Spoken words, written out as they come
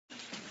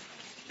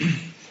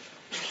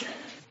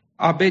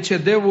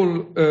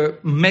ABCD-ul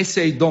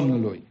Mesei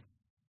Domnului.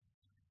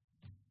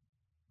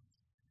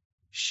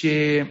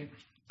 Și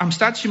am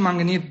stat și m-am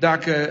gândit,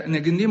 dacă ne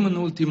gândim în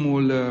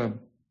ultimul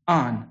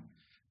an,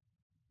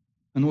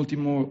 în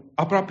ultimul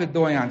aproape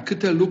 2 ani,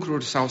 câte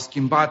lucruri s-au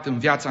schimbat în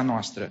viața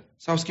noastră.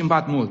 S-au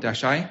schimbat multe,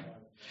 așa-i?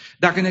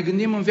 Dacă ne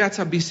gândim în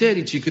viața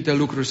bisericii câte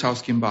lucruri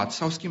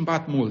s-au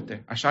schimbat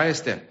multe, așa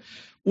este.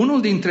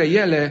 Unul dintre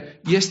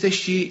ele este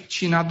și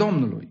cina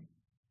Domnului.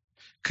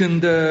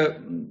 Când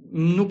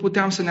nu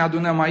puteam să ne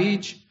adunăm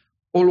aici,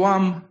 o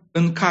luam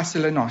în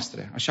casele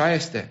noastre, așa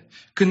este.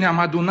 Când ne-am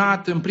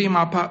adunat, în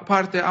prima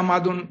parte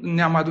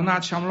ne-am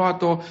adunat și am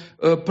luat-o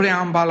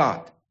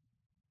preambalat.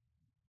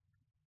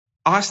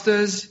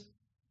 Astăzi,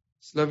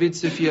 slăvit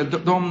să fie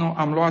Domnul,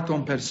 am luat-o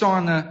în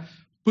persoană,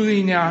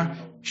 pâinea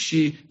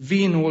și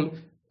vinul,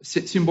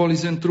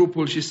 simbolizând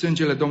trupul și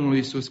sângele Domnului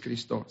Iisus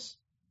Hristos.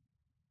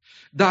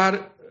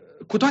 Dar,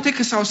 cu toate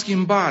că s-au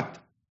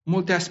schimbat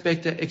multe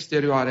aspecte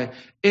exterioare,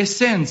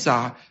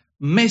 esența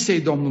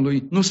mesei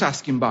Domnului nu s-a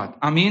schimbat.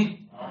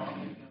 Amin?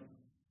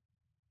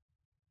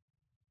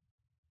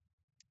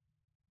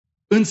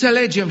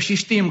 Înțelegem și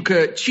știm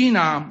că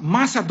cina,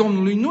 masa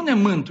Domnului nu ne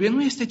mântuie,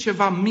 nu este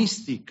ceva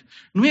mistic,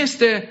 nu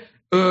este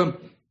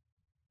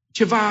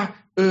ceva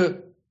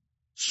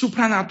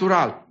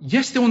supranatural.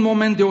 Este un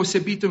moment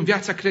deosebit în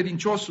viața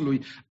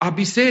credinciosului, a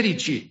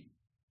bisericii,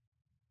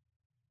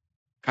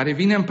 care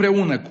vine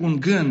împreună cu un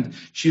gând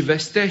și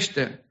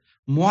vestește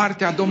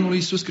moartea Domnului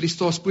Iisus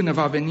Hristos până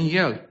va veni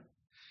El.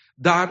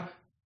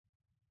 Dar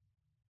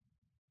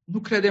nu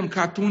credem că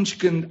atunci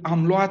când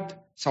am luat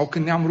sau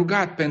când ne-am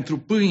rugat pentru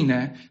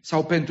pâine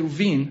sau pentru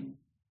vin,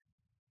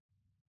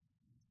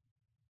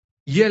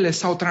 ele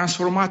s-au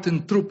transformat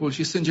în trupul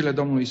și sângele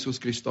Domnului Iisus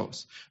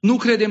Hristos. Nu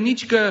credem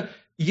nici că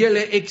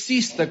ele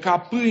există ca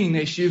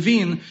pâine și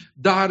vin,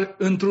 dar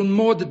într-un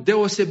mod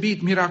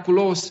deosebit,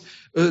 miraculos,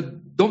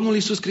 Domnul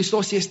Iisus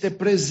Hristos este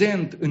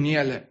prezent în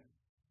ele.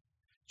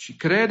 Și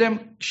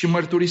credem și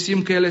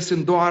mărturisim că ele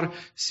sunt doar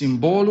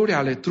simboluri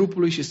ale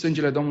trupului și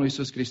sângele Domnului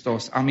Iisus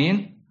Hristos.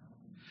 Amin?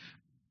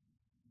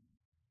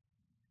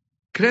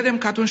 Credem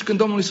că atunci când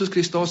Domnul Iisus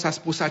Hristos a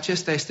spus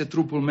acesta este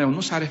trupul meu, nu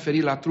s-a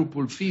referit la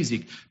trupul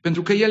fizic,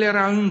 pentru că El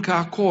era încă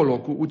acolo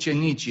cu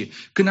ucenicii.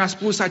 Când a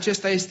spus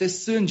acesta este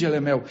sângele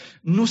meu,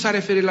 nu s-a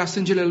referit la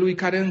sângele Lui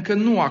care încă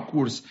nu a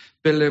curs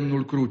pe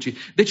lemnul crucii.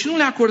 Deci nu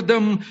le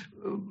acordăm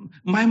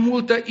mai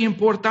multă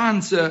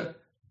importanță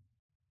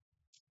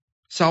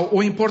sau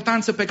o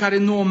importanță pe care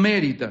nu o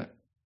merită,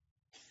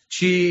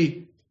 ci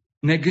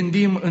ne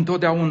gândim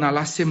întotdeauna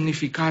la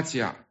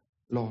semnificația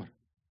lor.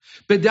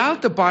 Pe de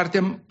altă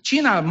parte,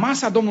 cina,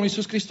 masa Domnului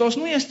Iisus Hristos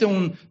nu este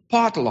un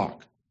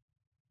potluck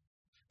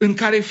în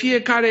care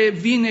fiecare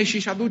vine și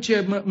își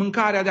aduce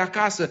mâncarea de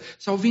acasă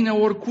sau vine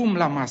oricum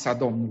la masa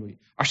Domnului.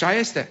 Așa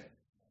este?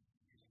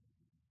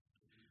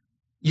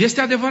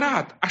 Este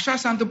adevărat. Așa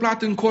s-a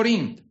întâmplat în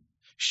Corint.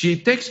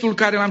 Și textul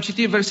care l-am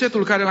citit,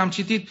 versetul care l-am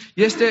citit,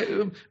 este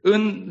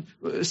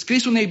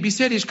scris unei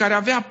biserici care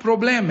avea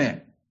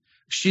probleme.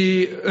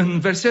 Și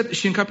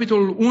în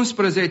capitolul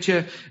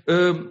 11,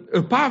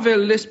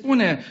 Pavel le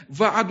spune,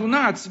 vă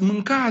adunați,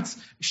 mâncați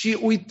și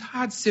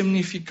uitați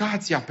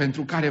semnificația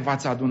pentru care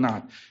v-ați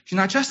adunat. Și în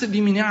această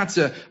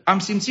dimineață am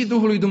simțit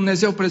Duhul lui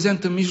Dumnezeu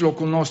prezent în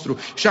mijlocul nostru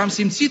și am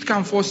simțit că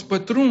am fost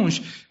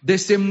pătrunși de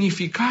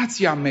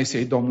semnificația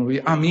mesei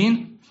Domnului.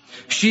 Amin?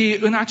 Și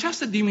în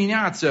această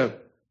dimineață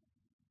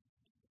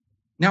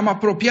ne-am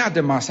apropiat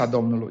de masa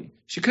Domnului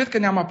și cred că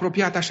ne-am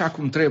apropiat așa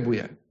cum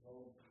trebuie.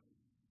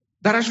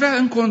 Dar aș vrea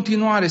în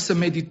continuare să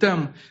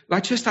medităm la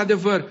acest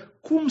adevăr,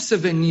 cum să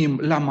venim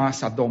la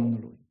masa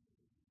Domnului.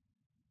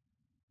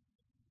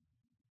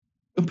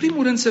 În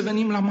primul rând să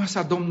venim la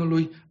masa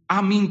Domnului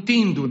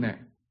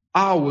amintindu-ne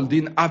aul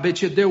din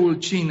ABCD-ul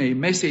cinei,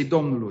 mesei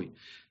Domnului,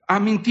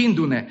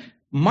 amintindu-ne,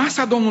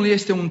 masa Domnului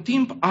este un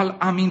timp al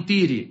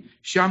amintirii.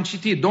 Și am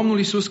citit, Domnul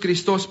Iisus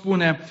Hristos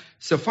spune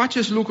să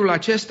faceți lucrul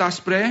acesta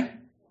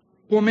spre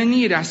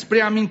pomenirea,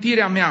 spre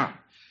amintirea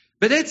mea.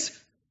 Vedeți?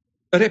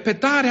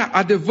 Repetarea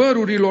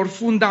adevărurilor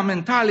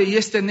fundamentale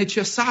este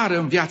necesară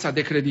în viața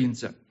de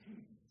credință.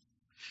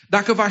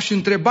 Dacă v-aș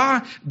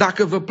întreba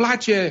dacă vă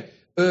place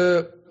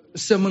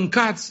să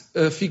mâncați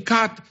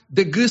ficat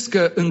de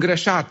gâscă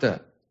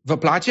îngrășată, vă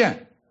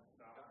place?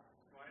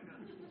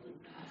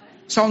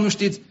 Sau nu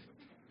știți?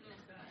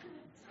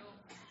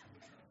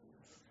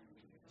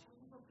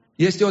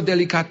 Este o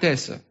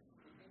delicatesă.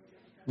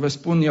 Vă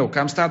spun eu că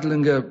am stat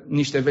lângă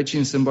niște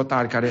vecini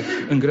sâmbătari care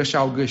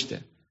îngrășau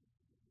gâște.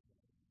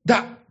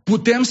 Dar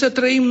putem să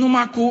trăim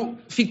numai cu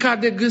ficat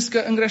de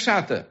gâscă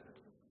îngrășată?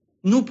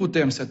 Nu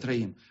putem să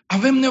trăim.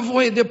 Avem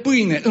nevoie de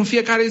pâine în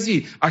fiecare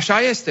zi. Așa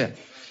este.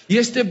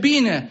 Este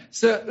bine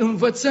să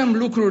învățăm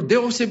lucruri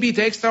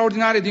deosebite,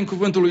 extraordinare din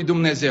Cuvântul lui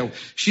Dumnezeu.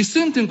 Și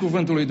sunt în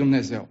Cuvântul lui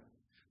Dumnezeu.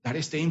 Dar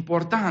este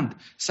important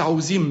să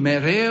auzim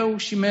mereu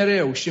și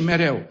mereu și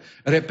mereu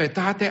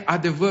repetate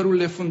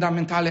adevărurile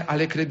fundamentale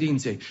ale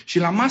credinței. Și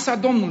la masa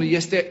Domnului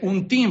este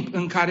un timp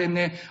în care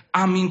ne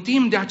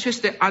amintim de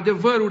aceste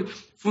adevăruri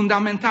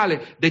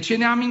fundamentale. De ce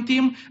ne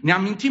amintim? Ne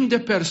amintim de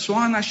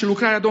persoana și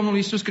lucrarea Domnului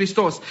Iisus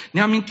Hristos.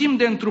 Ne amintim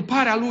de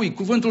întruparea Lui.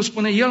 Cuvântul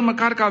spune, El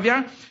măcar că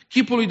avea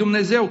chipul lui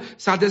Dumnezeu,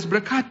 s-a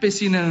dezbrăcat pe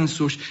sine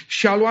însuși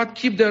și a luat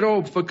chip de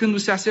rob,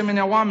 făcându-se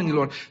asemenea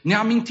oamenilor. Ne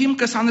amintim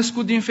că s-a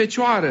născut din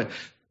fecioară.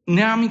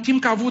 Ne amintim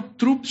că a avut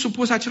trup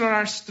supus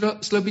acelorași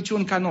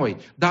slăbiciuni ca noi,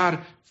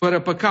 dar fără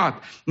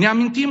păcat. Ne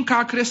amintim că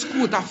a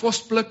crescut, a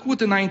fost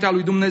plăcut înaintea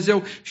lui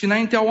Dumnezeu și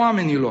înaintea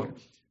oamenilor.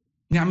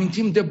 Ne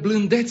amintim de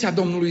blândețea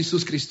Domnului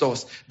Iisus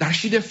Hristos, dar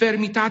și de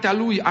fermitatea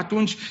Lui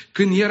atunci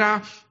când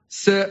era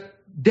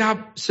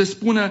să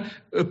spună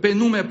pe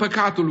nume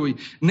păcatului.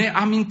 Ne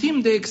amintim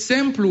de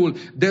exemplul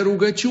de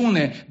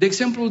rugăciune, de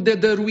exemplul de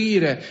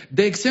dăruire,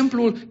 de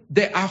exemplul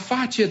de a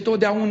face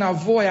totdeauna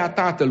voia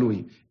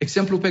Tatălui.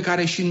 Exemplul pe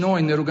care și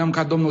noi ne rugăm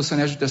ca Domnul să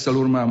ne ajute să-L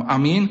urmăm.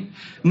 Amin?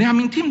 Ne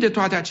amintim de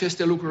toate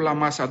aceste lucruri la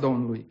masa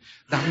Domnului,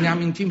 dar ne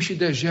amintim și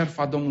de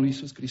jertfa Domnului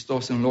Iisus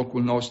Hristos în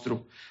locul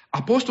nostru.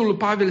 Apostolul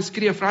Pavel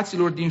scrie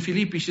fraților din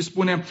Filipi și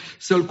spune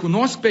să-L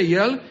cunosc pe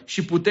El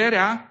și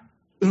puterea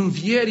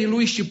învierii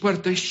Lui și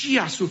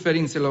părtășia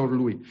suferințelor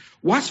Lui.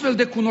 O astfel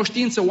de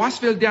cunoștință, o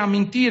astfel de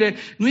amintire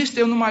nu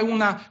este numai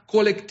una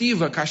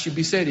colectivă ca și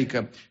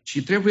biserică,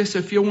 ci trebuie să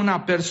fie una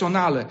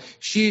personală.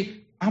 Și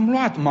am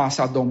luat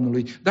masa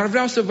Domnului, dar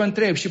vreau să vă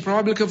întreb și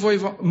probabil că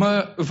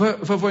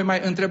vă voi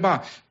mai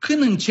întreba.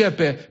 Când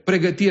începe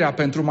pregătirea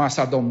pentru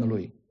masa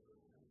Domnului?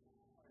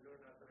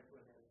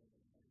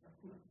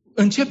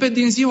 Începe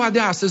din ziua de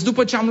astăzi,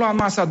 după ce am luat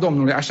masa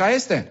Domnului. Așa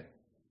este?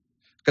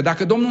 Că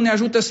dacă Domnul ne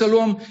ajută să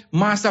luăm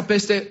masa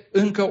peste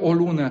încă o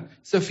lună,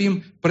 să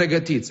fim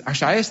pregătiți.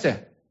 Așa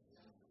este?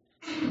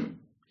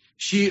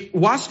 Și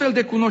o astfel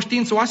de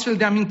cunoștință, o astfel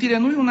de amintire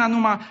nu e una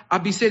numai a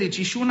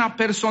bisericii, ci și una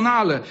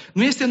personală.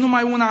 Nu este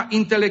numai una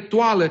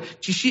intelectuală,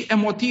 ci și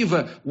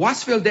emotivă. O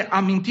astfel de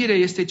amintire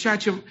este ceea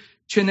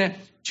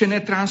ce ne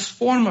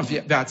transformă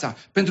viața.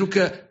 Pentru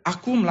că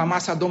acum, la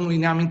masa Domnului,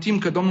 ne amintim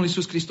că Domnul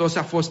Iisus Hristos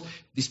a fost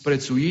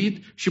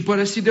disprețuit și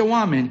părăsit de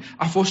oameni.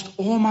 A fost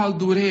om al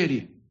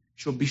durerii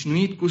și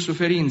obișnuit cu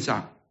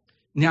suferința.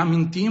 Ne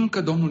amintim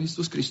că Domnul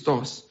Iisus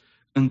Hristos,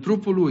 în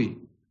trupul Lui,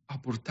 a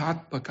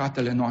purtat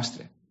păcatele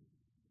noastre.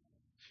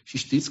 Și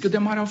știți cât de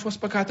mari au fost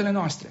păcatele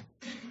noastre?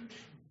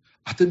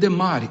 Atât de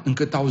mari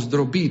încât au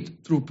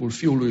zdrobit trupul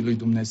Fiului lui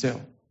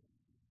Dumnezeu.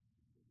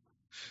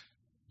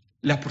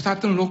 Le-a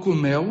purtat în locul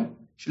meu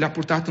și le-a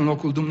purtat în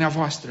locul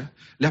dumneavoastră.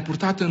 Le-a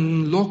purtat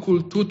în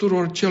locul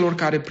tuturor celor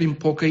care prin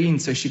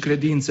pocăință și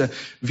credință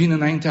vin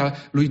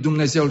înaintea lui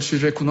Dumnezeu și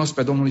recunosc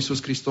pe Domnul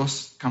Iisus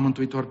Hristos ca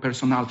mântuitor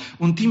personal.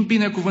 Un timp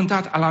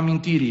binecuvântat al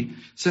amintirii,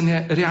 să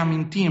ne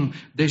reamintim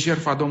de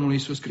jertfa Domnului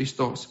Iisus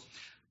Hristos.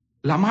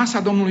 La masa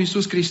Domnului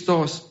Iisus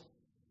Hristos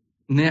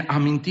ne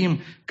amintim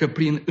că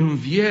prin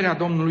învierea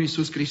Domnului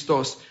Iisus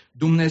Hristos,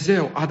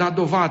 Dumnezeu a dat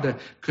dovadă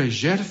că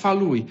jertfa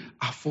Lui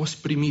a fost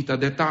primită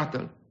de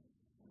Tatăl.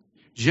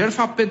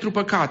 Jertfa pentru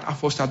păcat a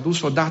fost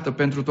adus odată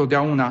pentru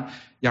totdeauna,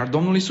 iar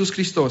Domnul Iisus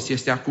Hristos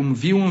este acum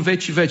viu în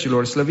vecii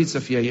vecilor, slăvit să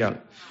fie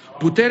El.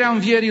 Puterea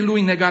învierii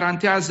Lui ne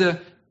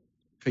garantează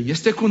că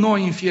este cu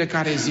noi în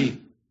fiecare zi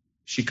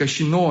și că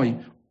și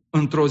noi,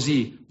 într-o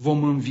zi,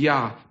 vom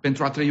învia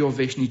pentru a trăi o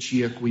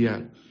veșnicie cu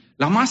El.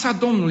 La masa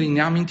Domnului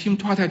ne amintim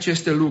toate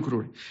aceste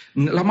lucruri.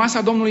 La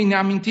masa Domnului ne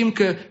amintim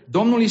că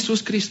Domnul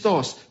Iisus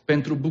Hristos,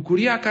 pentru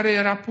bucuria care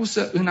era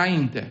pusă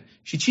înainte.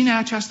 Și cine e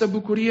această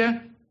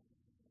bucurie?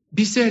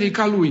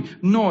 Biserica Lui,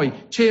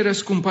 noi, cei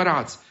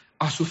răscumpărați,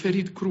 a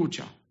suferit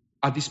crucea,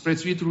 a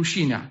disprețuit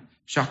rușinea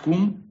și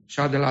acum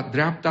și-a de la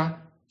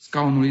dreapta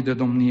scaunului de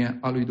domnie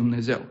a lui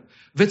Dumnezeu.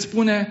 Veți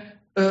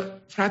spune,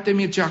 frate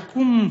Mircea,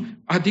 cum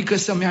adică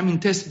să-mi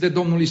amintesc de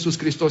Domnul Iisus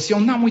Hristos? Eu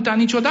n-am uitat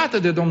niciodată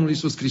de Domnul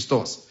Iisus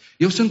Hristos.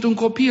 Eu sunt un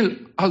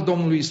copil al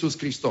Domnului Iisus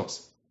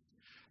Hristos.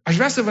 Aș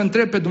vrea să vă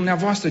întreb pe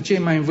dumneavoastră, cei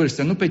mai în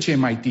vârstă, nu pe cei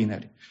mai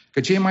tineri, că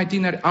cei mai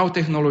tineri au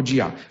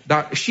tehnologia,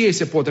 dar și ei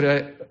se pot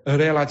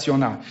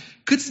relaționa.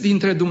 Câți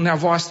dintre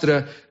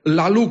dumneavoastră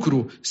la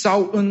lucru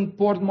sau în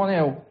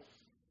portmoneu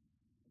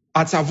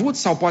ați avut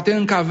sau poate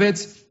încă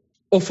aveți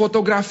o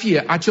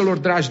fotografie a celor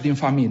dragi din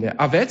familie?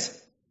 Aveți?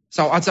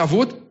 Sau ați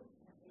avut?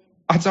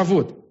 Ați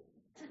avut.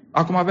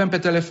 Acum avem pe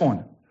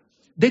telefon.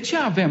 De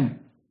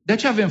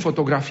ce avem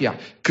fotografia?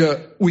 Că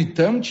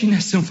uităm cine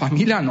sunt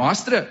familia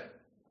noastră?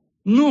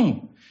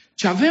 Nu.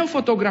 Ci avem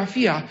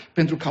fotografia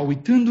pentru că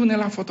uitându-ne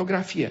la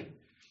fotografie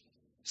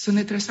să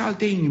ne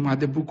tresalte inima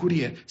de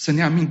bucurie, să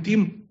ne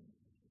amintim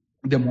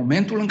de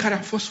momentul în care a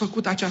fost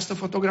făcută această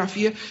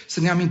fotografie, să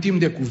ne amintim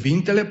de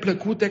cuvintele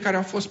plăcute care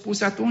au fost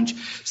puse atunci,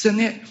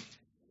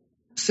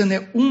 să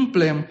ne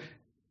umplem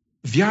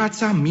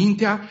viața,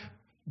 mintea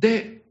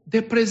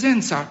de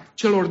prezența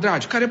celor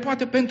dragi, care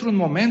poate pentru un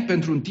moment,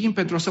 pentru un timp,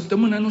 pentru o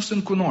săptămână nu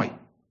sunt cu noi.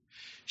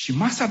 Și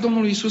masa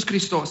Domnului Iisus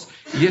Hristos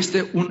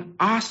este un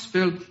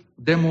astfel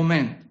de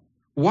moment,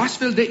 o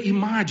astfel de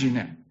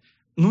imagine,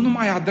 nu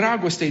numai a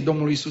dragostei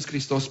Domnului Iisus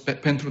Hristos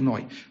pentru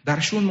noi,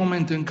 dar și un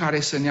moment în care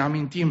să ne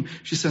amintim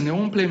și să ne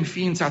umplem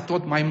ființa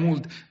tot mai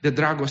mult de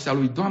dragostea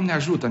Lui. Doamne,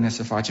 ajută-ne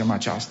să facem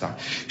aceasta.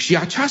 Și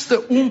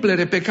această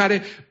umplere pe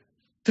care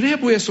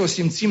Trebuie să o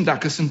simțim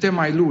dacă suntem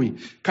ai Lui,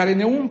 care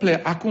ne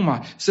umple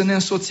acum să ne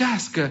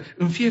însoțească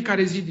în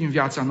fiecare zi din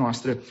viața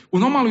noastră.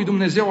 Un om al lui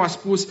Dumnezeu a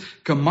spus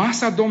că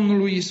masa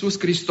Domnului Iisus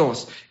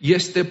Hristos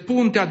este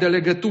puntea de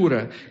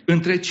legătură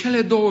între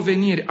cele două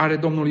veniri ale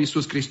Domnului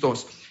Iisus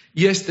Hristos.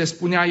 Este,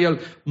 spunea el,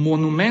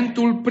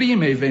 monumentul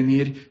primei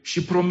veniri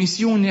și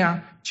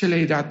promisiunea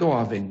celei de-a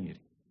doua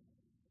veniri.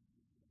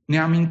 Ne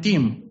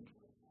amintim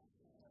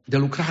de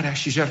lucrarea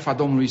și jertfa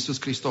Domnului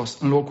Iisus Hristos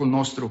în locul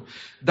nostru,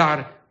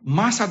 dar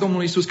masa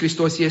Domnului Iisus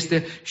Hristos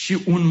este și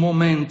un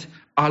moment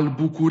al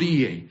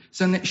bucuriei.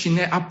 Și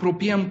ne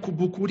apropiem cu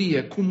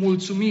bucurie, cu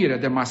mulțumire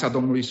de masa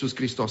Domnului Iisus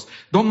Hristos.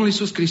 Domnul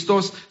Iisus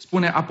Hristos,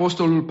 spune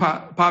apostolul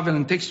Pavel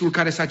în textul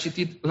care s-a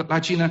citit la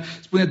cină,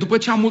 spune, după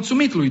ce a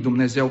mulțumit lui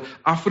Dumnezeu,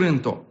 a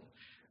frânt-o.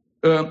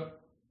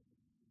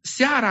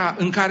 Seara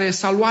în care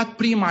s-a luat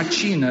prima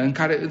cină,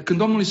 când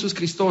Domnul Iisus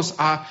Hristos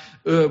a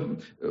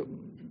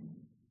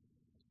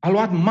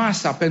luat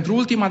masa pentru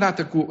ultima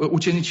dată cu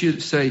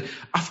ucenicii săi,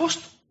 a fost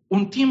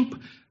un timp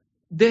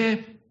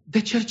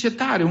de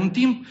cercetare, un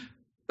timp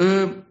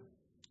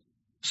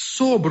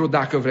sobru,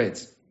 dacă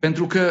vreți,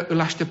 pentru că îl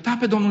aștepta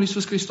pe Domnul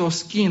Iisus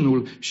Hristos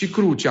chinul și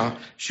crucea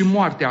și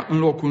moartea în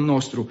locul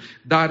nostru.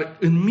 Dar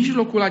în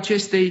mijlocul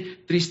acestei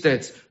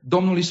tristeți,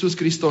 Domnul Iisus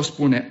Hristos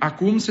spune,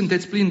 acum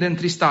sunteți plini de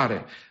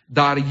întristare,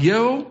 dar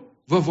eu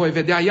vă voi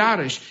vedea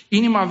iarăși,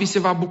 inima vi se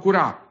va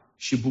bucura.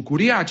 Și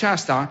bucuria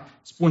aceasta,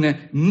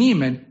 spune,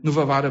 nimeni nu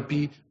vă va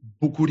răpi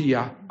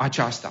bucuria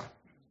aceasta.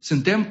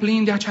 Suntem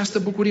plini de această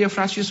bucurie,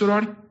 frați și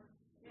surori?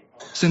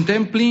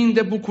 Suntem plini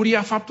de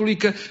bucuria faptului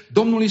că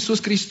Domnul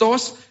Iisus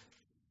Hristos,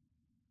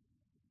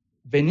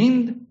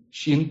 venind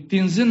și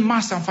întinzând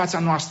masa în fața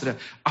noastră,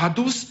 a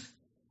dus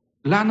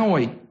la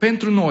noi,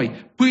 pentru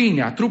noi,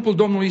 pâinea, trupul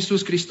Domnului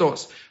Iisus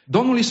Hristos.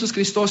 Domnul Iisus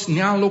Hristos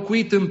ne-a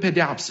înlocuit în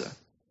pedeapsă.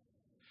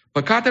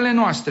 Păcatele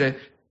noastre,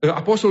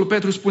 Apostolul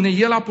Petru spune,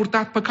 El a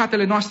purtat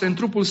păcatele noastre în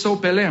trupul Său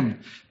pe lemn,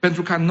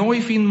 pentru ca noi,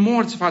 fiind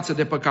morți față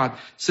de păcat,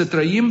 să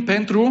trăim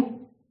pentru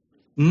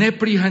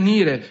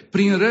neprihănire.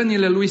 Prin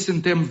rănile Lui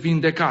suntem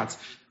vindecați.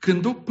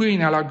 Când duc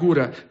pâinea la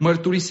gură,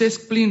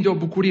 mărturisesc plin de o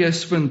bucurie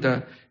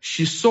sfântă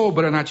și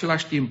sobră în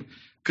același timp,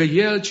 că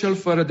El, cel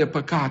fără de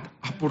păcat,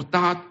 a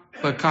purtat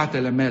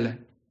păcatele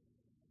mele.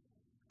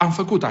 Am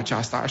făcut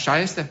aceasta, așa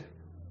este?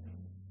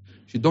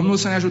 Și Domnul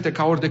să ne ajute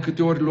ca ori de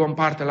câte ori luăm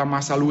parte la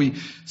masa Lui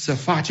să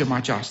facem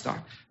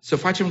aceasta, să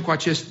facem cu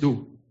acest duh.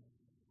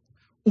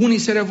 Unii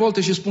se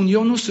revoltă și spun,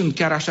 eu nu sunt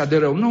chiar așa de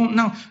rău,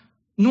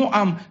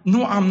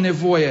 nu am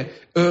nevoie.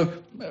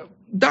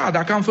 Da,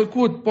 dacă am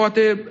făcut,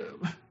 poate...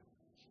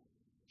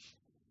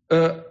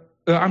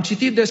 Am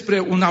citit despre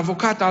un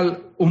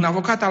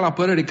avocat al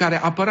apărării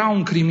care apăra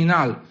un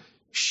criminal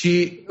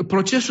și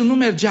procesul nu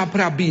mergea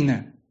prea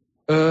bine.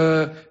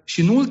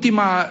 Și în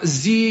ultima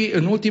zi,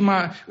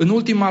 în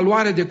ultima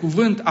luare de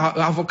cuvânt a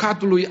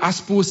avocatului a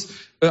spus,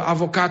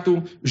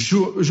 avocatul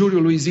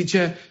juriului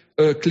zice,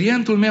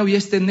 clientul meu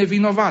este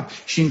nevinovat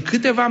și în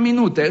câteva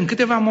minute, în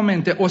câteva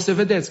momente o să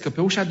vedeți că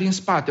pe ușa din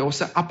spate o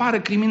să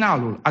apară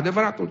criminalul,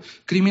 adevăratul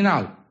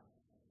criminal.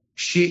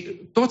 Și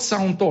toți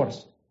s-au întors.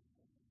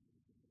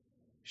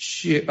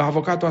 Și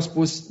avocatul a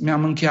spus,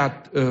 mi-am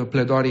încheiat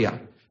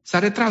pledoaria. S-a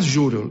retras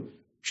juriul.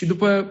 Și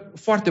după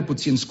foarte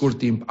puțin scurt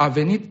timp a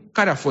venit,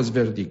 care a fost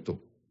verdictul?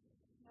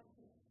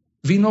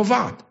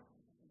 Vinovat.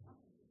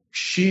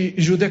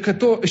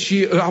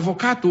 Și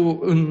avocatul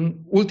în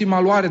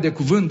ultima luare de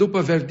cuvânt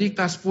după verdict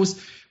a spus,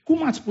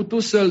 cum ați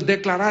putut să-l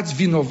declarați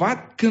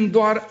vinovat când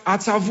doar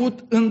ați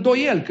avut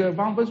îndoiel, că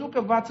v-am văzut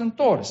că v-ați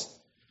întors?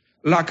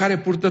 La care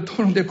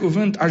purtătorul de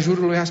cuvânt a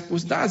jurului a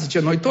spus, da, zice,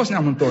 noi toți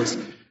ne-am întors,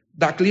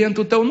 dar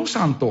clientul tău nu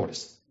s-a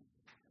întors.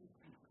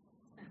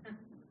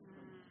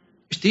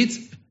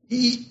 Știți?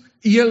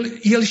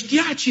 El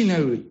știa cine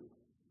îi.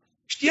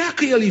 Știa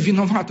că el e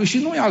vinovatul și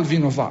nu e alt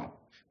vinovat.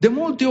 De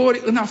multe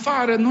ori, în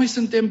afară, noi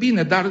suntem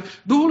bine, dar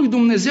Duhul lui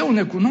Dumnezeu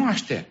ne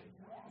cunoaște.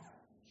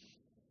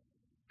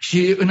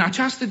 Și în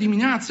această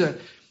dimineață,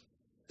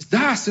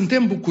 da,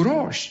 suntem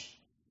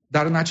bucuroși,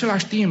 dar în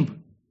același timp,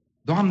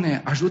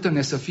 Doamne,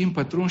 ajută-ne să fim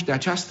pătrunși de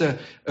această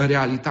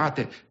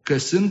realitate, că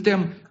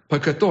suntem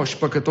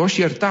păcătoși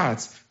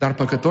iertați, dar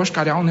păcătoși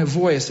care au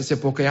nevoie să se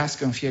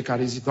pocăiască în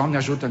fiecare zi. Doamne,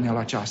 ajută-ne la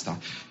aceasta.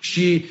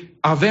 Și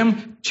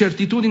avem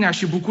certitudinea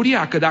și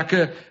bucuria că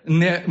dacă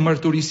ne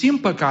mărturisim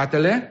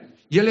păcatele,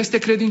 El este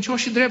credincios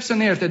și drept să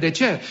ne ierte. De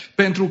ce?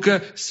 Pentru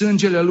că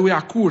sângele Lui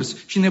a curs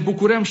și ne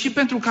bucurăm și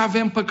pentru că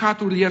avem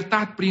păcatul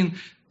iertat prin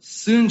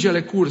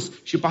sângele curs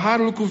și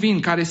paharul cu vin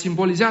care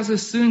simbolizează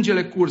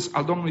sângele curs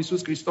al Domnului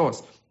Iisus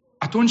Hristos.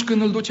 Atunci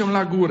când îl ducem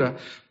la gură,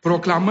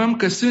 proclamăm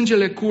că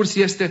sângele curs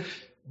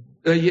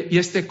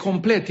este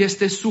complet,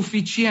 este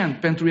suficient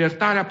pentru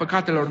iertarea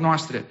păcatelor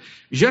noastre.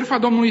 Jertfa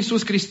Domnului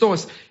Iisus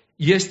Hristos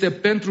este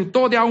pentru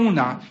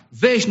totdeauna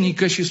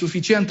veșnică și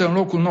suficientă în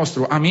locul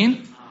nostru.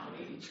 Amin?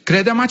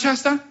 Credem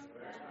aceasta?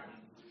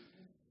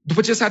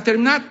 După ce s-a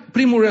terminat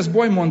primul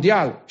război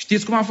mondial,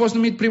 știți cum a fost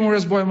numit primul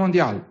război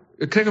mondial?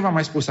 Cred că v-am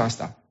mai spus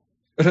asta.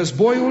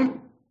 Războiul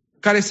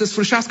care să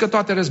sfârșească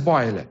toate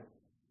războaiele.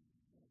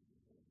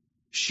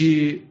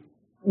 Și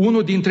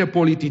unul dintre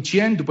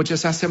politicieni, după ce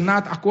s-a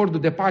semnat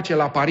acordul de pace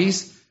la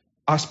Paris,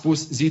 a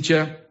spus,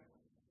 zice,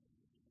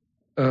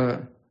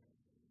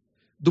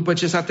 după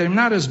ce s-a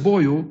terminat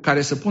războiul,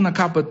 care să pună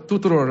capăt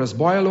tuturor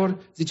războaielor,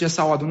 zice,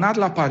 s-au adunat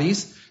la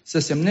Paris să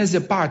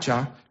semneze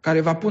pacea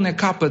care va pune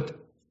capăt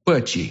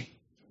păcii.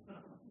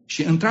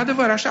 Și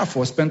într-adevăr așa a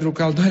fost, pentru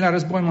că al doilea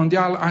război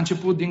mondial a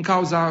început din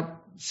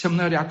cauza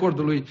semnării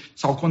acordului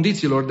sau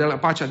condițiilor de la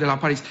pacea de la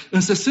Paris.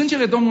 Însă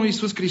sângele Domnului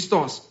Iisus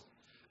Hristos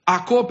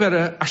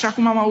acoperă, așa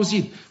cum am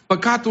auzit,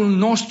 păcatul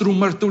nostru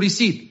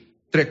mărturisit,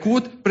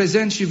 trecut,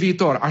 prezent și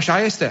viitor.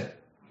 Așa este?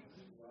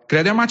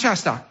 Credem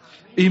aceasta.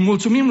 Îi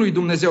mulțumim lui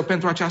Dumnezeu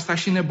pentru aceasta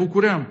și ne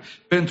bucurăm,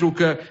 pentru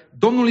că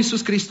Domnul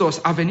Iisus Hristos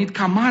a venit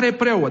ca mare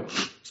preot,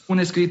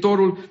 spune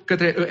scriitorul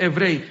către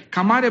evrei,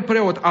 ca mare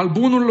preot al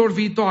bunurilor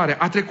viitoare,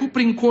 a trecut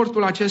prin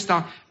cortul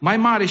acesta mai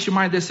mare și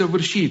mai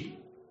desăvârșit.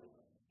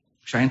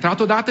 Și a intrat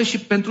odată și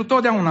pentru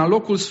totdeauna în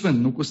locul sfânt,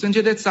 nu cu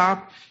sânge de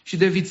țap și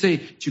de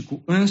viței, ci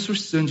cu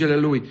însuși sângele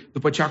lui,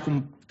 după ce a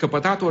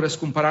căpătat o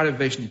răscumpărare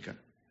veșnică.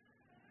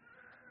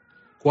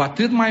 Cu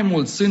atât mai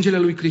mult sângele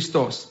lui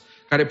Hristos,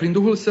 care prin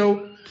Duhul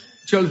Său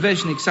cel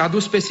veșnic s-a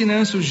adus pe sine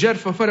însuși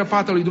jertfă fără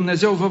pată lui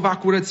Dumnezeu, vă va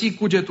curăți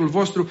cugetul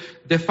vostru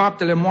de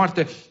faptele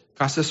moarte,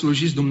 ca să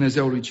slujiți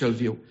Dumnezeului cel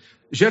viu.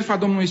 Jertfa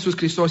Domnului Iisus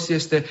Hristos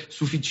este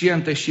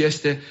suficientă și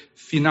este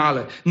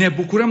finală. Ne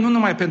bucurăm nu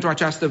numai pentru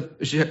această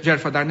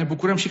jertfă, dar ne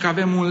bucurăm și că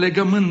avem un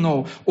legământ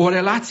nou, o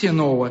relație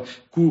nouă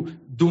cu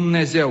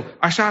Dumnezeu.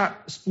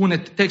 Așa spune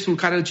textul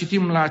care îl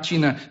citim la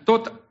cină.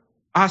 Tot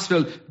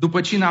astfel,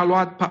 după cine a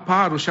luat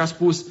paharul și a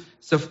spus,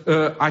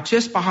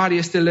 acest pahar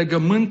este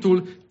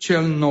legământul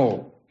cel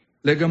nou.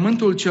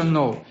 Legământul cel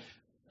nou.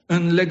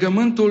 În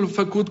legământul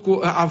făcut cu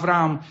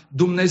Avram,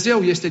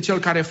 Dumnezeu este cel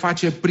care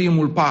face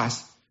primul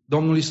pas.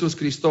 Domnul Iisus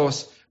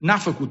Hristos n-a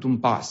făcut un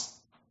pas.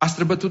 A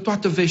străbătut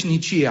toată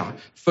veșnicia,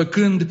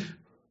 făcând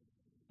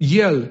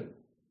El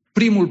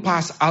primul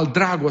pas al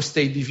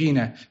dragostei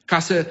divine, ca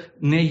să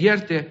ne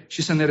ierte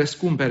și să ne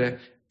răscumpere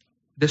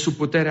de sub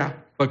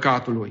puterea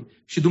păcatului.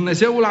 Și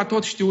Dumnezeul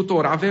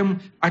Atotștiutor,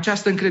 avem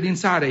această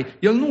încredințare.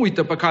 El nu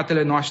uită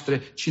păcatele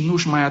noastre, ci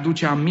nu-și mai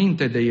aduce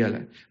aminte de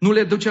ele. Nu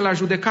le duce la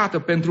judecată,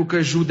 pentru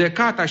că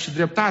judecata și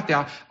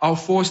dreptatea au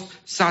fost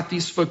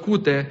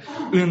satisfăcute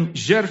în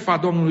jertfa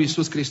Domnului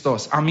Iisus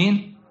Hristos.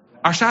 Amin?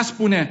 Așa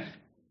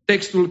spune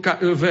textul,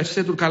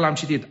 versetul care l-am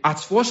citit.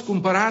 Ați fost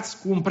cumpărați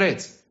cu un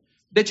preț.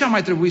 De ce a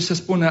mai trebuit să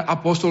spună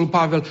Apostolul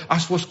Pavel,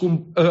 ați fost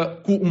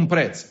cu un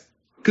preț?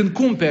 Când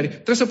cumperi,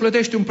 trebuie să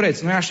plătești un preț,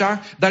 nu-i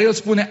așa? Dar el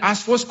spune,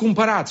 ați fost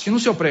cumpărați și nu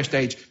se oprește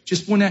aici, ci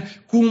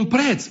spune, cu un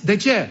preț. De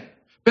ce?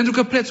 Pentru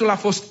că prețul a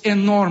fost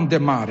enorm de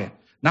mare.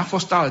 N-a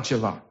fost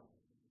altceva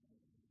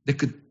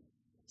decât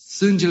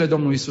sângele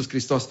Domnului Iisus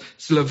Hristos.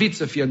 Slăvit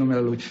să fie numele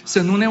Lui.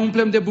 Să nu ne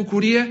umplem de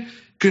bucurie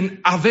când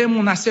avem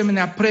un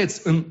asemenea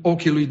preț în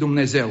ochii lui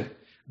Dumnezeu.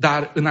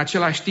 Dar în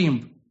același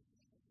timp,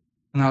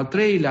 în al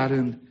treilea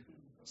rând,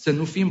 să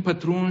nu fim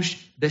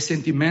pătrunși de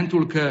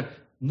sentimentul că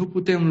nu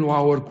putem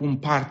lua oricum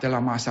parte la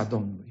masa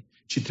Domnului,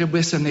 ci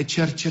trebuie să ne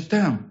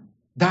cercetăm.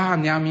 Da,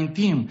 ne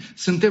amintim,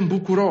 suntem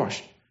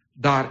bucuroși,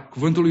 dar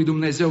cuvântul lui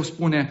Dumnezeu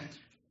spune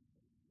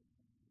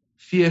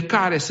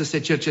fiecare să se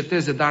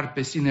cerceteze, dar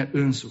pe sine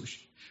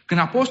însuși. Când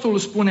apostolul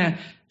spune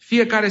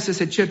fiecare să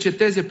se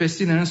cerceteze pe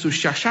sine însuși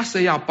și așa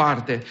să ia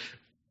parte,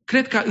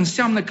 cred că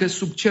înseamnă că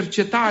sub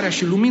cercetarea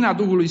și lumina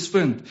Duhului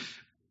Sfânt,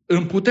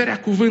 în puterea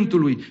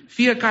cuvântului,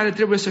 fiecare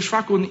trebuie să-și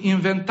facă un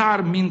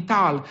inventar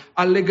mental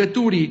al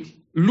legăturii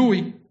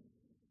lui,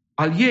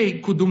 al ei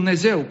cu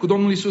Dumnezeu, cu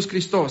Domnul Iisus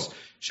Hristos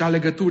și al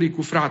legăturii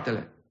cu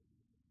fratele.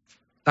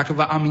 Dacă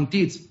vă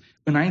amintiți,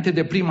 înainte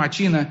de prima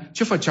cină,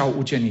 ce făceau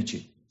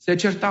ucenicii? Se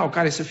certau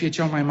care să fie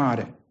cel mai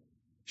mare.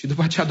 Și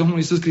după aceea Domnul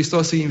Iisus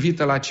Hristos îi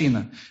invită la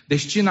cină.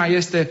 Deci cina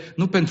este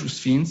nu pentru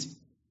sfinți,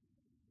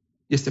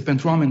 este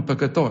pentru oameni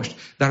păcătoși,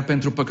 dar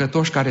pentru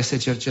păcătoși care se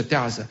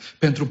cercetează,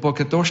 pentru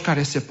păcătoși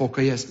care se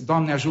pocăiesc.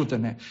 Doamne,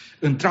 ajută-ne,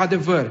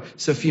 într-adevăr,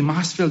 să fim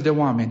astfel de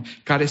oameni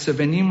care să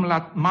venim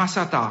la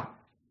masa Ta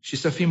și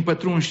să fim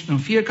pătrunși în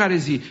fiecare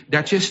zi de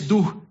acest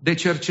duh de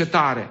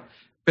cercetare,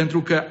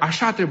 pentru că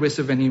așa trebuie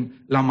să venim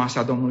la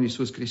masa Domnului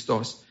Iisus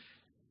Hristos.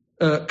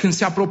 Când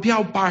se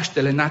apropiau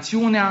Paștele,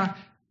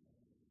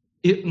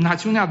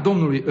 națiunea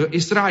Domnului,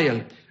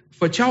 Israel,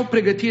 făceau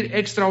pregătiri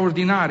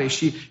extraordinare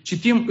și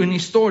citim în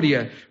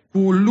istorie,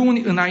 cu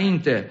luni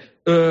înainte,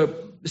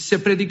 se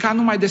predica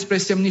numai despre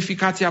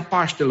semnificația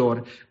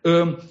Paștelor,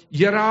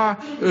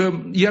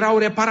 erau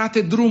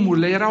reparate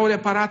drumurile, erau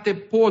reparate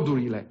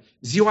podurile.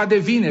 Ziua de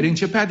vineri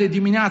începea de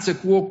dimineață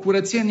cu o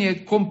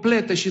curățenie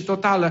completă și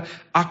totală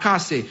a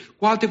casei.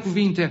 Cu alte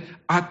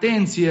cuvinte,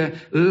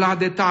 atenție la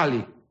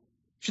detalii.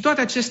 Și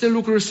toate aceste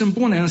lucruri sunt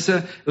bune,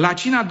 însă la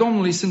cina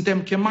Domnului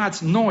suntem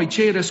chemați noi,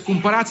 cei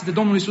răscumpărați de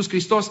Domnul Iisus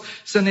Hristos,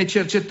 să ne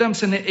cercetăm,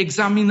 să ne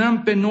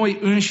examinăm pe noi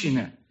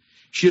înșine.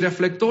 Și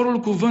reflectorul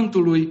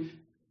cuvântului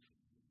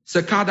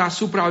să cadă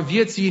asupra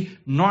vieții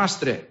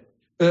noastre.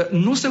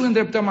 Nu să-l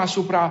îndreptăm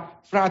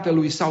asupra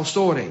fratelui sau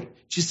sorei,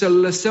 ci să-l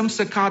lăsăm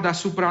să cadă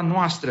asupra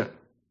noastră.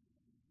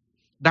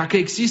 Dacă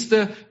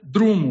există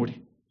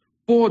drumuri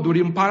poduri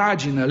în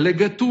paragină,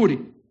 legături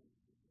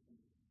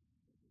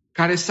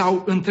care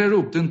s-au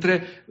întrerupt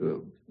între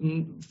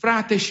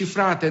frate și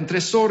frate, între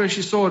soră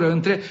și soră,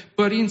 între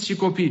părinți și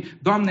copii.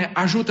 Doamne,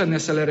 ajută-ne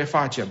să le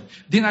refacem.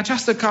 Din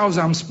această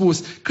cauză am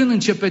spus, când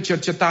începe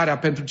cercetarea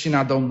pentru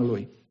cina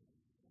Domnului?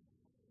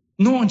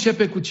 Nu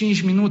începe cu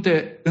 5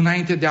 minute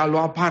înainte de a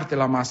lua parte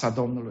la masa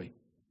Domnului.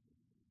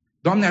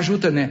 Doamne,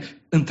 ajută-ne,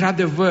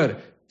 într-adevăr,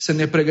 să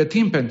ne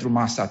pregătim pentru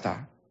masa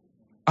Ta.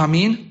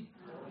 Amin?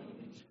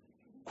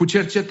 Cu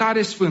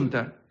cercetare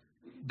sfântă.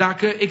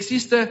 Dacă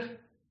există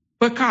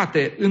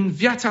păcate în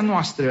viața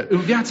noastră, în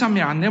viața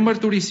mea,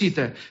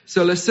 nemărturisite,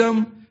 să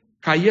lăsăm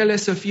ca ele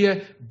să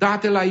fie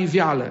date la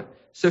iveală,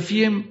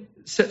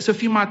 să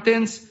fim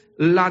atenți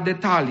la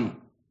detalii,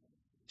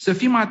 să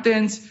fim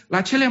atenți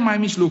la cele mai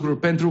mici lucruri,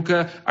 pentru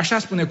că, așa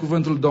spune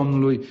cuvântul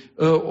Domnului,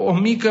 o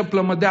mică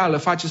plămădeală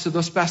face să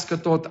dospească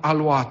tot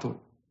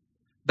aluatul.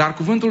 Dar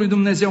cuvântul lui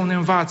Dumnezeu ne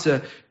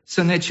învață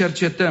să ne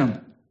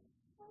cercetăm.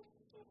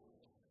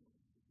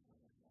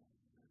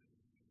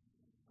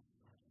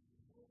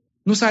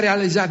 Nu s-a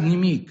realizat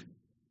nimic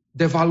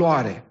de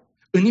valoare.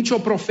 În nicio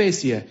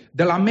profesie,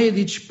 de la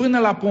medici până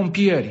la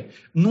pompieri,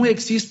 nu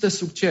există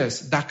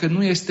succes dacă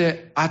nu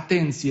este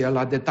atenție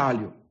la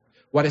detaliu.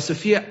 Oare să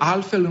fie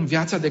altfel în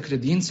viața de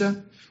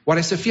credință?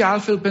 Oare să fie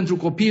altfel pentru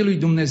copiii lui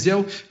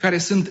Dumnezeu care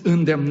sunt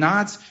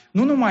îndemnați,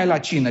 nu numai la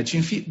cină,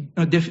 ci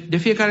de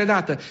fiecare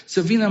dată,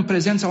 să vină în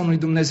prezența unui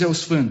Dumnezeu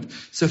sfânt?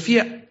 Să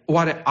fie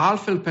oare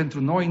altfel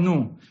pentru noi?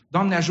 Nu.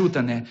 Doamne,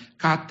 ajută-ne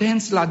ca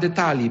atenți la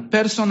detalii,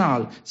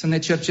 personal, să ne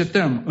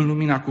cercetăm în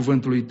lumina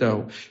cuvântului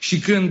Tău. Și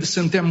când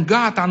suntem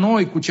gata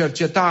noi cu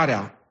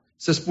cercetarea,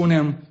 să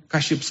spunem ca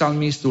și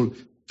psalmistul,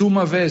 Tu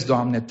mă vezi,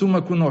 Doamne, Tu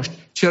mă cunoști,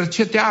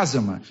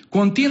 cercetează-mă,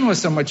 continuă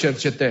să mă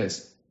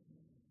cercetezi.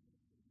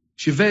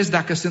 Și vezi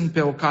dacă sunt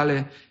pe o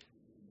cale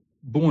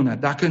bună,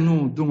 dacă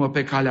nu, du-mă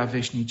pe calea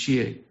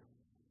veșniciei.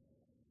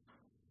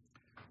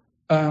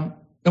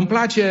 Îmi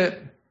place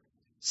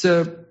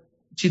să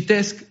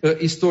citesc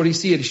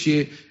istorisiri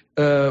și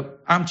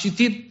am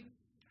citit,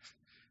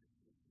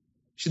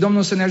 și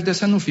Domnul să ne ajute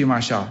să nu fim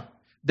așa,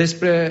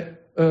 despre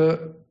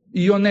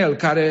Ionel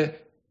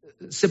care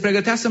se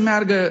pregătea să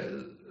meargă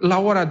la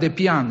ora de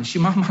pian și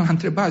mama l-a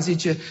întrebat,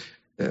 zice,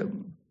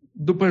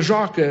 după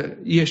joacă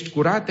ești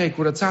curat, te-ai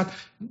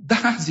curățat?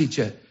 Da,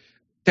 zice.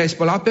 Te-ai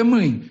spălat pe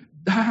mâini?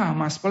 Da,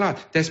 m-am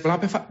spălat. Te-ai spălat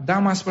pe față? Da,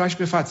 m-am spălat și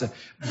pe față.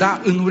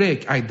 Da, în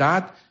urechi ai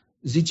dat?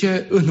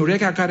 Zice, în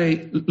urechea care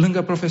e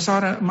lângă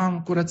profesoară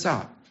m-am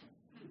curățat.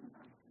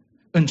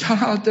 În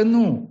cealaltă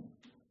nu.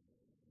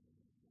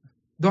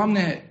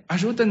 Doamne,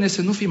 ajută-ne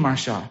să nu fim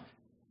așa.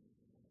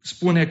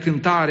 Spune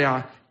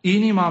cântarea,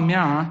 inima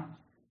mea,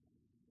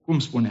 cum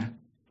spune?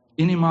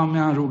 Inima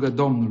mea în rugă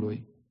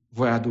Domnului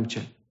voi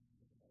aduce.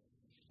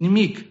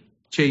 Nimic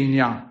ce în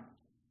ea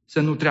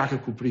să nu treacă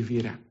cu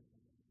privirea.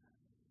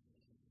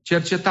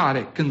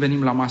 Cercetare când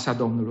venim la masa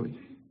Domnului.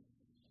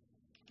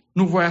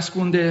 Nu voi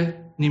ascunde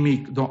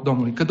nimic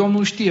Domnului, că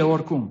Domnul știe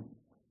oricum,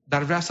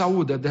 dar vrea să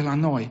audă de la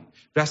noi.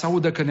 Vrea să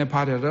audă că ne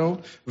pare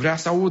rău, vrea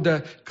să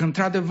audă că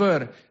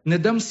într-adevăr ne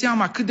dăm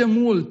seama cât de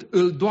mult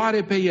îl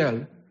doare pe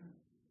El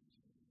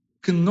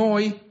când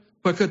noi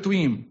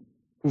păcătuim,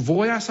 cu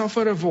voia sau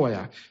fără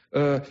voia,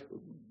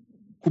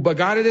 cu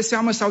băgare de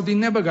seamă sau din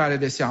nebăgare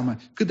de seamă,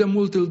 cât de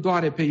mult îl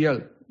doare pe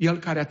El, El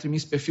care a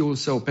trimis pe Fiul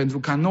Său, pentru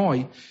ca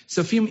noi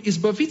să fim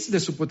izbăviți de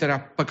sub puterea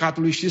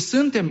păcatului și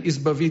suntem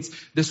izbăviți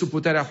de sub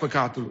puterea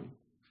păcatului.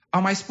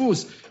 Am mai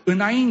spus,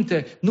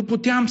 înainte nu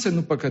puteam să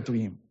nu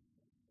păcătuim,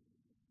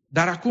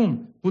 dar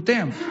acum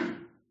putem.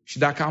 Și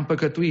dacă am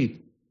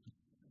păcătuit,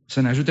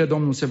 să ne ajute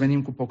Domnul să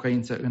venim cu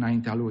pocăință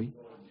înaintea Lui.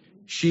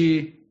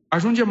 Și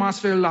ajungem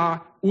astfel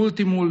la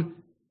ultimul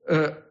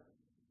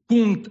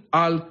punct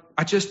al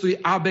acestui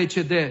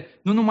ABCD,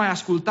 nu numai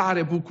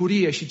ascultare,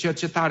 bucurie și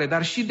cercetare,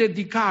 dar și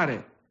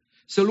dedicare.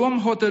 Să luăm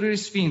hotărâri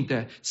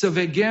sfinte, să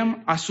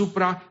veghem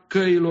asupra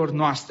căilor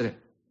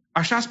noastre.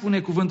 Așa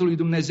spune cuvântul lui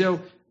Dumnezeu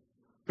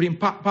prin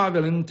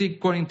Pavel în 1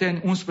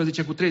 Corinteni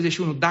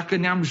 11:31. Dacă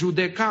ne-am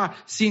judeca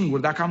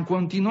singuri, dacă am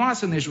continua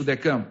să ne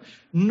judecăm,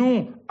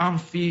 nu am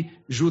fi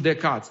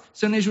judecați.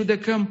 Să ne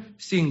judecăm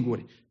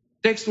singuri.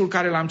 Textul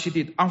care l-am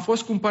citit, am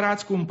fost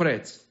cumpărați cu un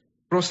preț.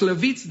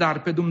 Proslăviți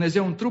dar pe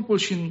Dumnezeu în trupul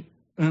și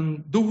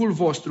în duhul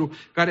vostru,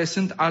 care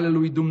sunt ale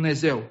lui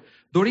Dumnezeu.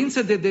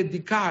 Dorință de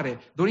dedicare,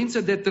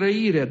 dorință de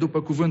trăire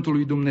după cuvântul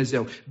lui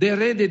Dumnezeu, de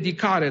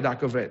rededicare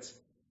dacă vreți.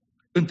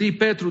 1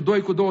 Petru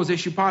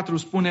 2:24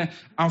 spune,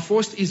 am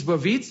fost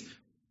izbăviți.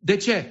 De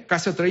ce? Ca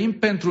să trăim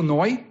pentru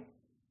noi?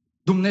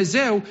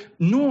 Dumnezeu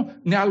nu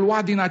ne-a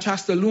luat din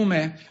această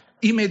lume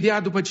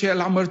imediat după ce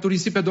l-a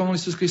mărturisit pe Domnul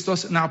Iisus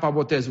Hristos în apa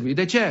botezului.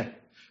 De ce?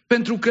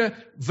 Pentru că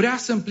vrea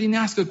să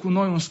împlinească cu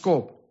noi un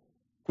scop.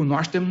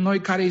 Cunoaștem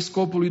noi care e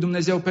scopul lui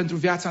Dumnezeu pentru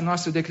viața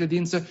noastră de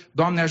credință?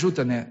 Doamne,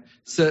 ajută-ne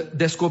să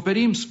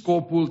descoperim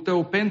scopul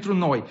Tău pentru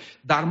noi.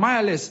 Dar mai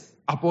ales,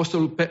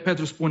 Apostolul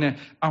Petru spune,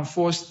 am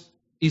fost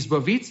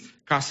izbăviți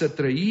ca să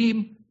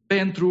trăim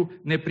pentru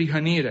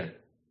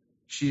neprihănire.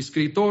 Și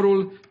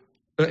scriitorul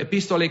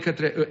epistolei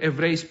către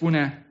evrei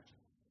spune,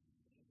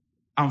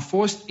 am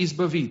fost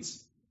izbăviți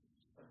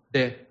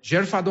de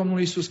jertfa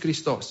Domnului Iisus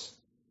Hristos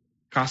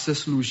ca să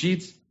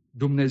slujiți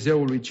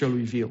Dumnezeului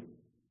celui viu.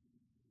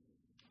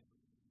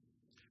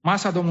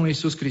 Masa Domnului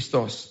Iisus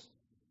Hristos,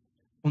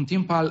 un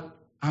timp al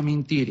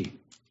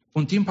amintirii,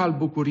 un timp al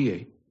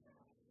bucuriei,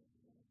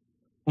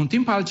 un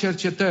timp al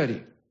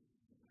cercetării,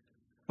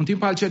 un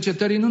timp al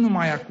cercetării nu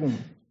numai acum,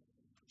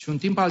 ci un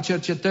timp al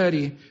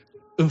cercetării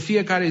în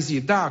fiecare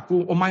zi, da, cu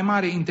o mai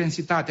mare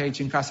intensitate aici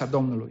în casa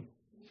Domnului,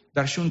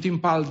 dar și un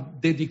timp al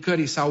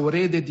dedicării sau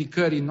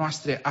rededicării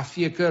noastre a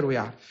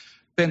fiecăruia,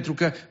 pentru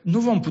că nu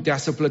vom putea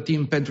să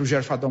plătim pentru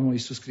jertfa Domnului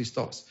Iisus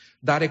Hristos,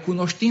 dar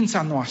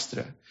recunoștința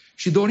noastră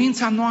și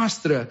dorința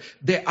noastră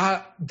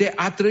de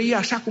a trăi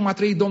așa cum a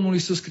trăit Domnul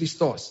Iisus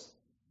Hristos,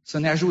 să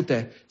ne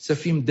ajute să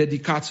fim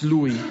dedicați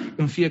Lui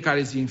în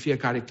fiecare zi, în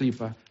fiecare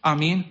clipă.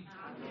 Amin?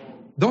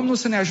 Domnul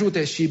să ne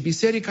ajute și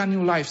Biserica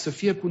New Life să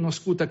fie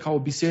cunoscută ca o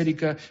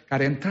biserică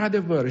care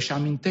într-adevăr își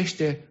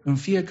amintește în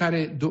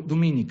fiecare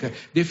duminică,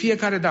 de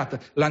fiecare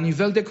dată, la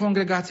nivel de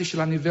congregație și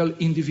la nivel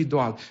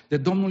individual, de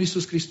Domnul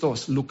Iisus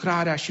Hristos,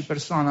 lucrarea și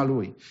persoana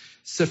Lui.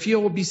 Să fie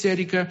o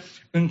biserică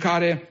în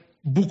care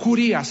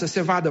bucuria să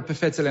se vadă pe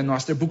fețele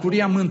noastre,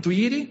 bucuria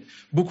mântuirii,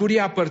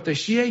 bucuria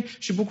părtășiei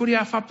și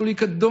bucuria faptului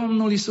că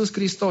Domnul Iisus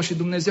Hristos și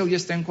Dumnezeu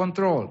este în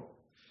control.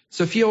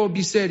 Să fie o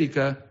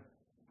biserică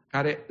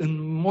care în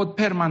mod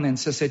permanent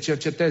să se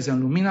cerceteze în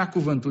lumina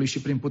cuvântului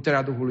și prin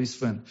puterea Duhului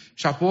Sfânt.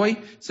 Și apoi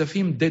să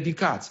fim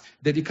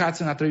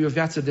dedicați în a trăi o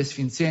viață de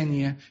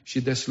sfințenie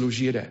și de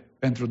slujire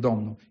pentru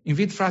Domnul.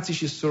 Invit frații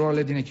și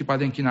surorile din echipa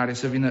de închinare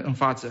să vină în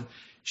față.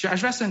 Și aș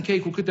vrea să închei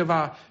cu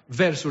câteva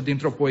versuri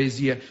dintr-o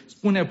poezie.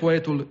 Spune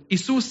poetul: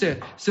 Iisuse,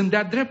 sunt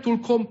de-a dreptul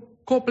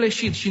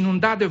copleșit și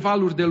inundat de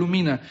valuri de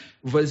lumină,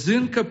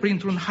 văzând că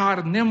printr-un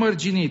har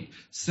nemărginit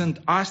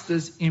sunt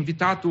astăzi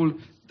invitatul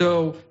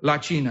tău la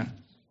cină.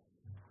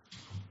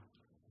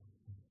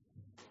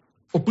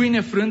 O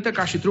pâine frântă,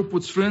 ca și trupul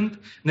sfânt,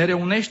 ne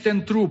reunește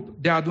în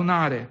trup de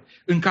adunare,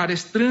 în care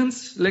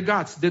strâns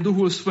legați de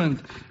Duhul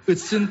Sfânt,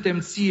 îți suntem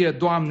ție,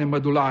 Doamne,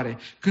 mădulare.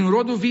 Când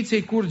rodul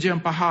viței curge în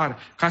pahar,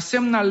 ca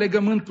semn al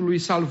legământului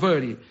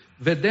salvării,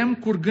 vedem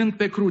curgând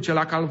pe cruce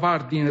la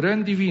calvar din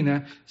răni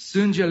divine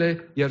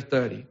sângele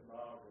iertării.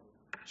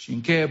 Și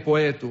încheie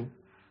poetul,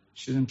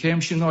 și încheiem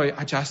și noi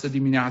această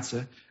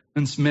dimineață,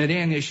 în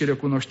smerenie și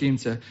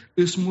recunoștință.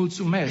 Îți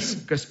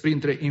mulțumesc că-s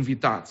printre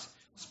invitați,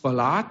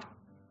 spălat,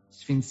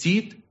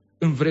 sfințit,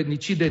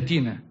 învrednicit de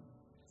tine,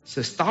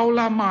 să stau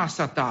la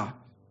masa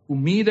ta cu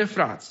mii de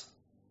frați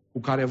cu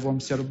care vom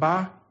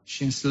sărba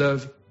și în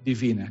slăvi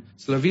divine.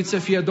 Slăvit să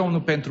fie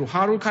Domnul pentru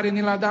harul care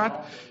ni l-a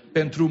dat,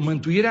 pentru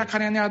mântuirea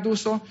care ne-a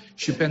adus-o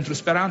și pentru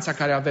speranța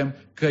care avem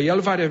că El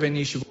va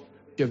reveni și vom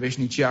face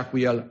veșnicia cu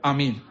El.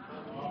 Amin.